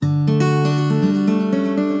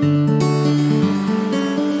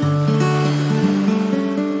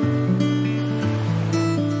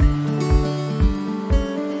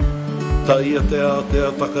ia te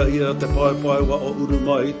taka ia te pai wa o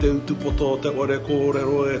uruma I te utupoto te ore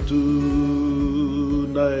kōrero e tū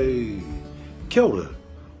nei. Kia ora.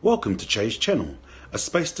 Welcome to Chay's Channel, a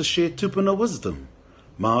space to share tupuna wisdom,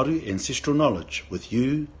 Māori ancestral knowledge with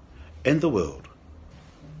you and the world.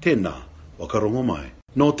 Tēnā, wakarongo mai.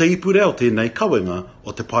 Nō te ipureo tēnei kawenga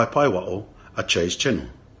o te pai wao a Chay's Channel.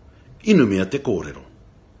 Inumia te kōrero.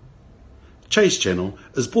 Chay's Channel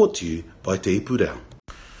is brought to you by Te Ipureo.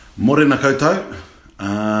 Morena koutou.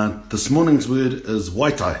 This morning's word is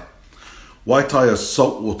waitai. Waitai is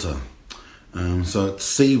salt water. So it's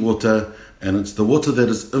sea water, and it's the water that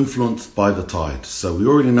is influenced by the tide. So we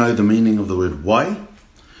already know the meaning of the word wai,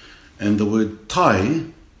 and the word tai,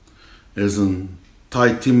 as in tai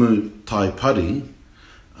timu, tai pari,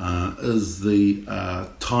 is the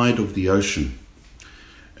tide of the ocean.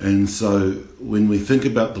 And so when we think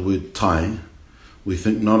about the word tai, we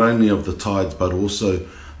think not only of the tides but also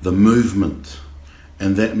the movement,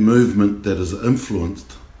 and that movement that is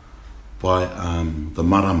influenced by the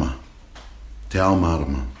marama, te ao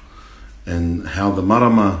marama, and how the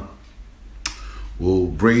marama will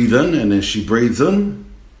breathe in, and as she breathes in,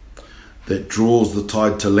 that draws the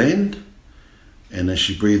tide to land, and as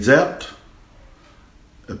she breathes out,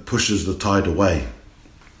 it pushes the tide away.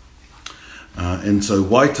 And so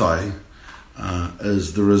waitai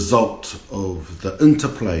is the result of the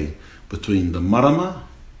interplay between the marama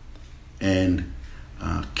and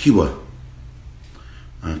kiwa.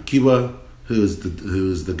 Kiwa, who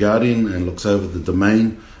is the guardian and looks over the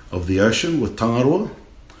domain of the ocean with Tangaroa,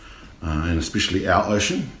 and especially our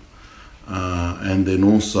ocean, and then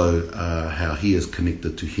also how he is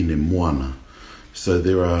connected to Hine Moana. So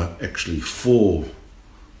there are actually four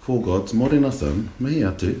gods. Morena san, mihi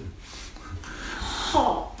atu.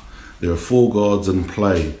 There are four gods in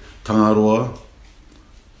play: Tangaroa,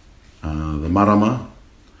 the marama,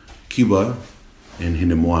 Kiwa, and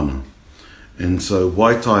Hine Moana. And so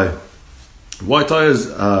waitai is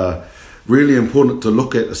really important to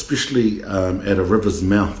look at, especially at a river's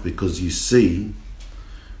mouth, because you see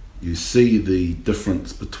the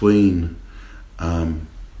difference between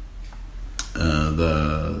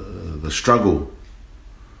the struggle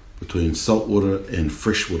between salt water and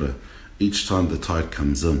fresh water each time the tide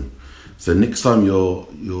comes in. So next time you're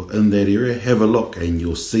in that area, have a look and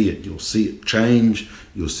you'll see it. You'll see it change,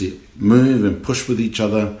 you'll see it move and push with each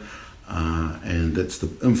other, and that's the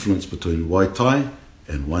influence between waitai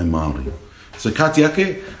and wai Māori. So ka te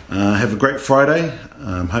ake, have a great Friday.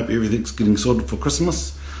 Hope everything's getting sorted for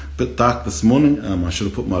Christmas. Bit dark this morning, I should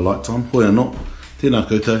have put my lights on. Hoi anō, tēnā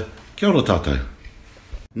koutou, kia ora tātou.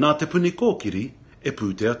 Nā te puni kōkiri e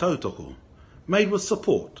pūtea tautoko, made with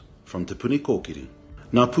support from Te Puni Kōkiri.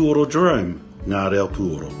 Nā Puoro Jerome, ngā reo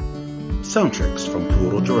Puoro. Soundtracks from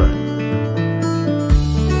Puoro Jerome.